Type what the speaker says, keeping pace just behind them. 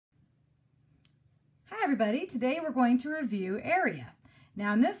everybody, today we're going to review area.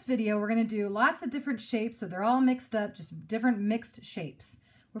 Now in this video we're going to do lots of different shapes, so they're all mixed up, just different mixed shapes.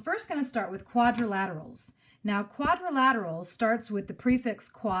 We're first going to start with quadrilaterals. Now quadrilateral starts with the prefix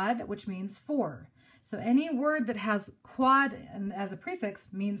quad, which means 4. So any word that has quad as a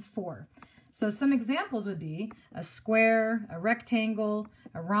prefix means 4. So some examples would be a square, a rectangle,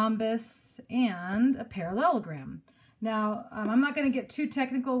 a rhombus, and a parallelogram. Now, I'm not going to get too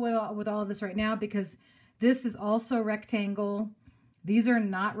technical with all of this right now because this is also a rectangle. These are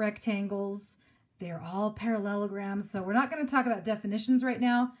not rectangles. They're all parallelograms. So we're not going to talk about definitions right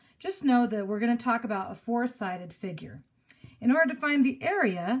now. Just know that we're going to talk about a 4-sided figure. In order to find the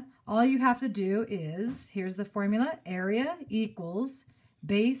area, all you have to do is, here's the formula, area equals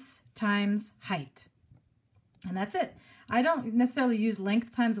base times height. And that's it. I don't necessarily use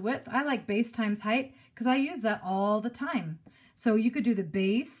length times width. I like base times height because I use that all the time. So you could do the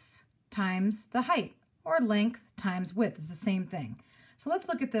base times the height, or length times width. It's the same thing. So let's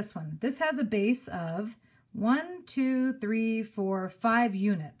look at this one. This has a base of 1, 2, 3, 4, 5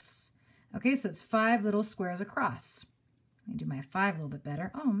 units. Okay, so it's 5 little squares across. Let me do my 5 a little bit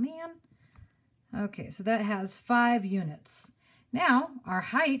better. Oh man. Okay, so that has 5 units. Now, our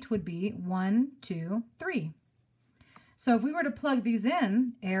height would be 1, 2, 3. So if we were to plug these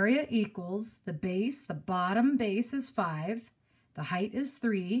in, area equals the base, the bottom base is 5, the height is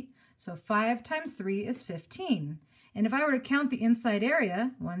 3, so 5 times 3 is 15. And if I were to count the inside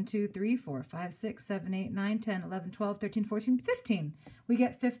area, 1, 2, 3, 4, 5, 6, 7, 8, 9, 10, 11, 12, 13, 14, 15, we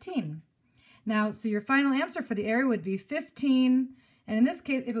get 15. Now, so your final answer for the area would be 15, and in this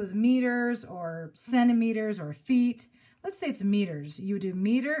case, if it was meters or centimeters or feet, let's say it's meters. You would do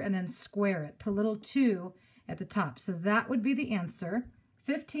meter and then square it, put a little 2 at the top. So that would be the answer,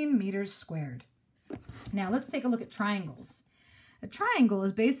 15 meters squared. Now let's take a look at triangles. A triangle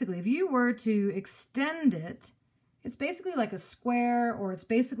is basically, if you were to extend it, it's basically like a square, or it's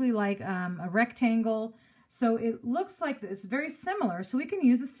basically like a rectangle. So it looks like it's very similar, so we can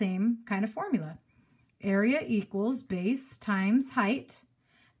use the same kind of formula. Area equals base times height.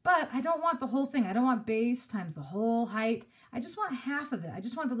 But I don't want the whole thing. I don't want base times the whole height. I just want half of it. I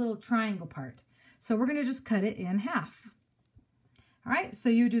just want the little triangle part. So we're going to just cut it in half. All right, so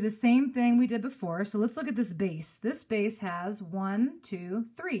you do the same thing we did before. So let's look at this base. This base has 1, 2,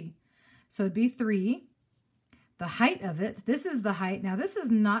 3. So it'd be 3. The height of it, this is the height. Now this is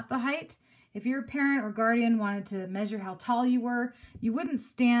not the height. If your parent or guardian wanted to measure how tall you were, you wouldn't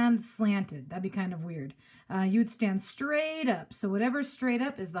stand slanted. That'd be kind of weird. You would stand straight up. So whatever's straight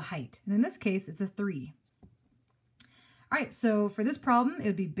up is the height. And in this case, it's a 3. All right, so for this problem, it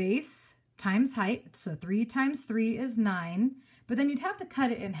would be base times height. So 3 times 3 is 9. But then you'd have to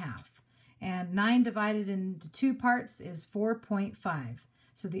cut it in half. And 9 divided into 2 parts is 4.5.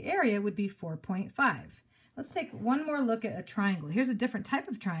 So the area would be 4.5. Let's take one more look at a triangle. Here's a different type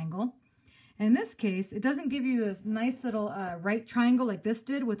of triangle. And in this case, it doesn't give you a nice little right triangle like this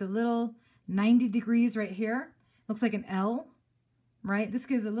did with a little 90 degrees right here. Looks like an L, right? This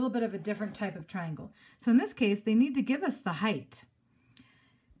gives a little bit of a different type of triangle. So in this case, they need to give us the height.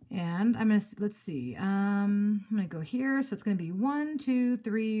 And I'm going to, let's see, I'm going to go here. So it's going to be 1, 2,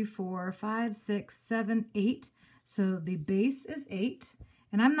 3, 4, 5, 6, 7, 8. So the base is 8.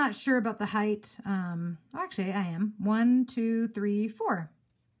 And I'm not sure about the height. Actually, I am. 1, 2, 3, 4.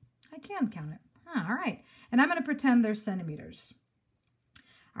 I can count it. All right. And I'm going to pretend they're centimeters.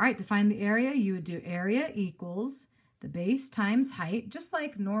 All right, to find the area, you would do area equals the base times height, just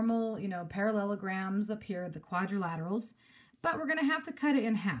like normal, parallelograms up here, the quadrilaterals. But we're going to have to cut it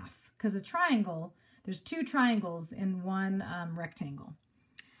in half because a triangle, there's 2 triangles in one rectangle.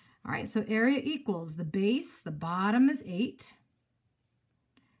 All right, so area equals the base, the bottom is 8,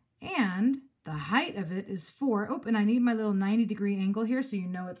 and the height of it is 4. Oh, and I need my little 90-degree angle here so you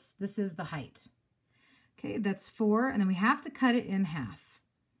know this is the height. Okay, that's 4, and then we have to cut it in half.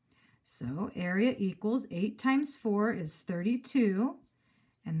 So area equals 8 times 4 is 32,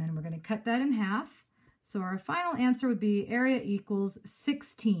 and then we're going to cut that in half. So our final answer would be area equals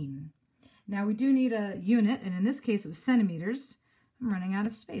 16. Now we do need a unit, and in this case it was centimeters. I'm running out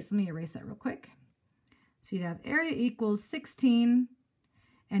of space. Let me erase that real quick. So you'd have area equals 16,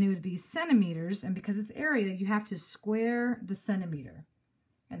 and it would be centimeters, and because it's area, you have to square the centimeter,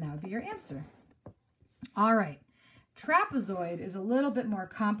 and that would be your answer. All right, trapezoid is a little bit more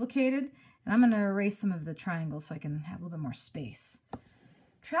complicated, and I'm going to erase some of the triangles so I can have a little bit more space.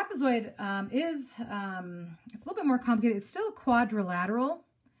 Trapezoid it's a little bit more complicated. It's still a quadrilateral,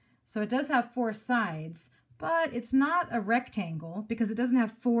 so it does have 4 sides, but it's not a rectangle because it doesn't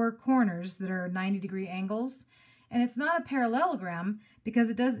have 4 corners that are 90-degree angles. And it's not a parallelogram because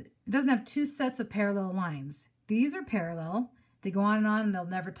it doesn't have two sets of parallel lines. These are parallel. They go on and they'll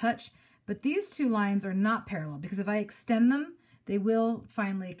never touch. But these two lines are not parallel because if I extend them, they will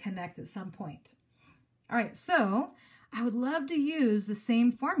finally connect at some point. All right, so I would love to use the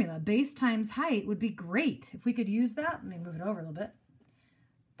same formula. Base times height would be great. If we could use that, let me move it over a little bit.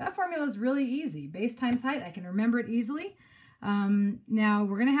 That formula is really easy. Base times height, I can remember it easily. Now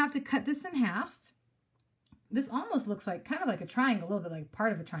we're gonna have to cut this in half. This almost looks like kind of like a triangle, a little bit like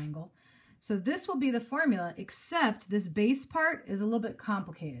part of a triangle. So this will be the formula, except this base part is a little bit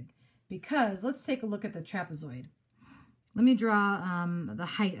complicated because let's take a look at the trapezoid. Let me draw the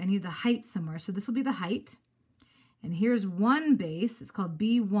height. I need the height somewhere. So this will be the height. And here's one base. It's called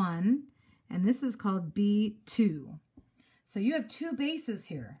B1. And this is called B2. So you have two bases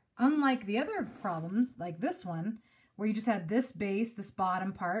here. Unlike the other problems, like this one, where you just had this base, this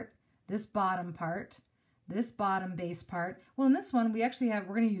bottom part, this bottom part, this bottom base part. Well, in this one, we're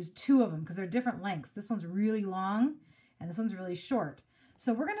going to use two of them because they're different lengths. This one's really long and this one's really short.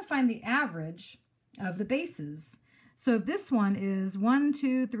 So we're going to find the average of the bases. So if this one is 1,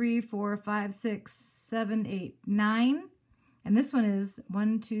 2, 3, 4, 5, 6, 7, 8, 9, and this one is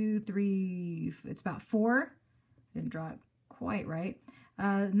 1, 2, 3, it's about 4. Didn't draw it quite right.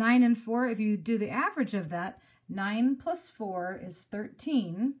 9 and 4, if you do the average of that, 9 plus 4 is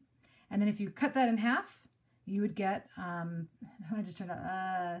 13. And then if you cut that in half, you would get, I just turned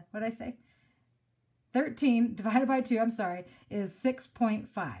out, what did I say? 13 divided by 2, I'm sorry, is 6.5.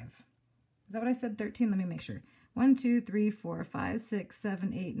 Is that what I said? 13? Let me make sure. 1, 2, 3, 4, 5, 6,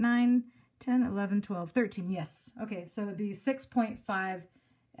 7, 8, 9, 10, 11, 12, 13. Yes. Okay, so it would be 6.5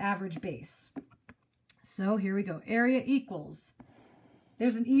 average base. So here we go. Area equals.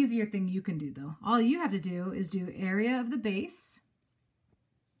 There's an easier thing you can do, though. All you have to do is do area of the base.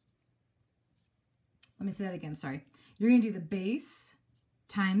 Let me say that again, sorry. You're going to do the base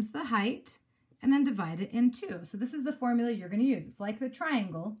times the height and then divide it in 2. So this is the formula you're going to use. It's like the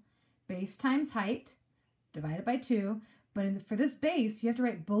triangle. Base times height divided by 2. But for this base, you have to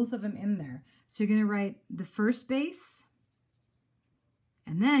write both of them in there. So you're going to write the first base,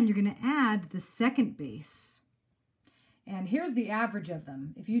 and then you're going to add the second base. And here's the average of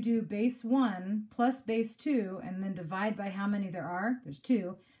them. If you do base 1 plus base 2 and then divide by how many there are, there's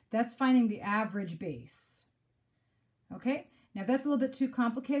 2, that's finding the average base. Okay? Now if that's a little bit too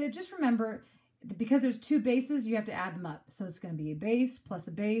complicated, just remember, because there's 2 bases, you have to add them up. So it's going to be a base plus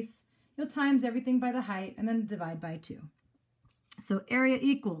a base. You'll times everything by the height and then divide by 2. So area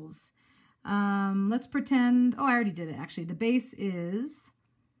equals, let's pretend, oh, I already did it actually. The base is,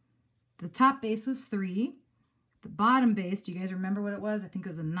 the top base was 3. The bottom base, do you guys remember what it was? I think it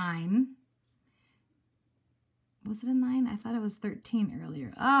was a 9. Was it a 9? I thought it was 13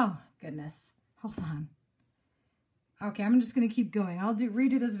 earlier. Oh, goodness. Hold on. Okay, I'm just going to keep going. I'll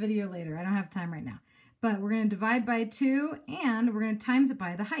redo this video later. I don't have time right now. But we're going to divide by 2, and we're going to times it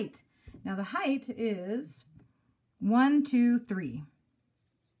by the height. Now, the height is 1, 2, 3.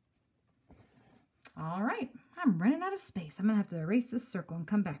 All right. I'm running out of space. I'm going to have to erase this circle and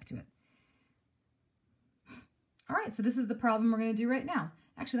come back to it. All right, so this is the problem we're going to do right now.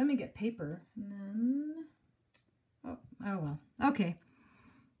 Actually, let me get paper. And then, oh well. Okay.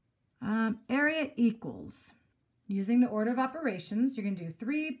 Area equals. Using the order of operations, you're going to do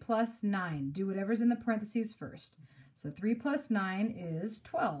 3 plus 9. Do whatever's in the parentheses first. So 3 plus 9 is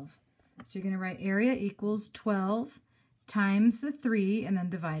 12. So you're going to write area equals 12 times the 3 and then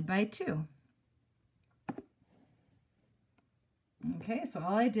divide by 2. Okay, so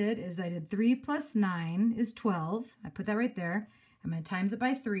all I did is I did 3 plus 9 is 12. I put that right there. I'm going to times it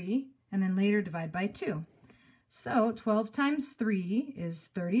by 3 and then later divide by 2. So 12 times 3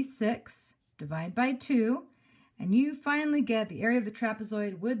 is 36. Divide by 2. And you finally get the area of the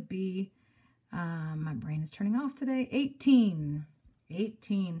trapezoid would be, my brain is turning off today, 18.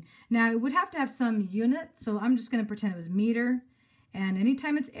 18. Now, it would have to have some unit, so I'm just going to pretend it was meter. And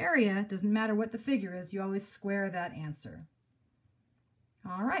anytime it's area, doesn't matter what the figure is, you always square that answer.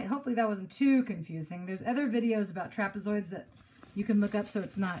 All right, hopefully that wasn't too confusing. There's other videos about trapezoids that you can look up so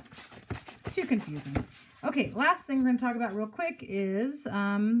it's not too confusing. Okay, last thing we're going to talk about real quick is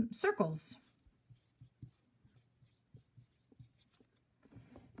circles.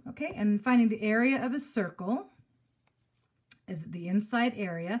 Okay, and finding the area of a circle is the inside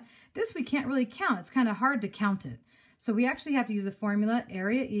area. This we can't really count. It's kind of hard to count it. So we actually have to use a formula,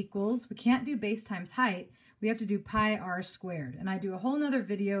 area equals, we can't do base times height, we have to do pi r squared. And I do a whole nother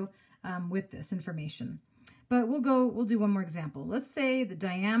video with this information. But we'll do one more example. Let's say the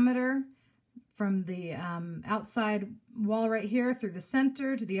diameter from the outside wall right here through the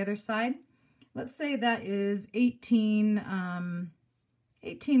center to the other side, let's say that is 18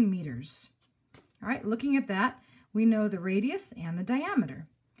 meters. All right, looking at that, we know the radius and the diameter.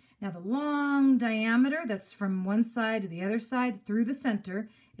 Now the long diameter that's from one side to the other side through the center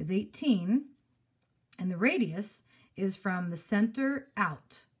is 18, and the radius is from the center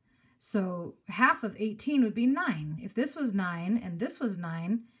out. So half of 18 would be 9. If this was 9 and this was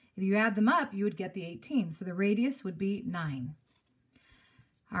 9, if you add them up, you would get the 18. So the radius would be 9.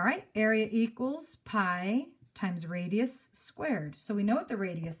 All right, area equals pi times radius squared. So we know what the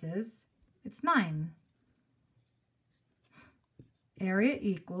radius is. It's 9. Area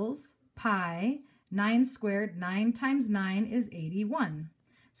equals pi, 9 squared, 9 times 9 is 81.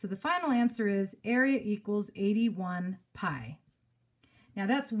 So the final answer is area equals 81 pi. Now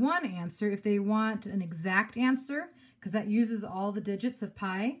that's one answer if they want an exact answer, because that uses all the digits of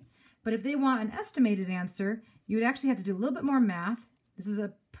pi. But if they want an estimated answer, you would actually have to do a little bit more math. This is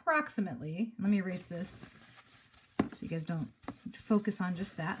approximately, let me erase this so you guys don't focus on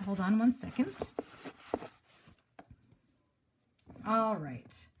just that. Hold on one second. All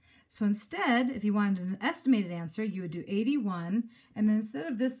right, so instead, if you wanted an estimated answer, you would do 81, and then instead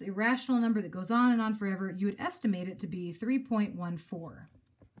of this irrational number that goes on and on forever, you would estimate it to be 3.14.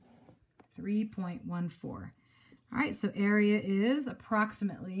 3.14. All right, so area is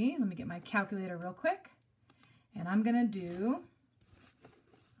approximately, let me get my calculator real quick, and I'm going to do,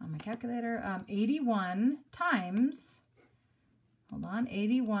 on my calculator, 81 times, hold on,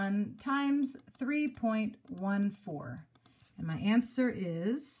 81 times 3.14. And my answer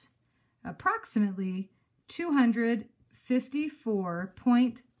is approximately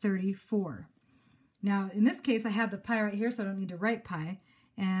 254.34. Now, in this case, I have the pi right here, so I don't need to write pi.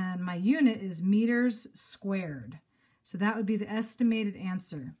 And my unit is meters squared. So that would be the estimated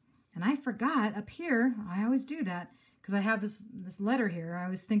answer. And I forgot up here, I always do that, because I have this letter here. I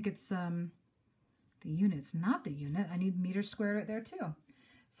always think it's the unit. It's not the unit. I need meters squared right there too.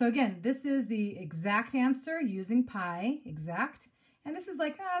 So again, this is the exact answer using pi, exact. And this is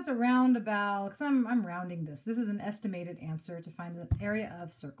like, it's a roundabout, because I'm rounding this. This is an estimated answer to find the area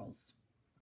of circles.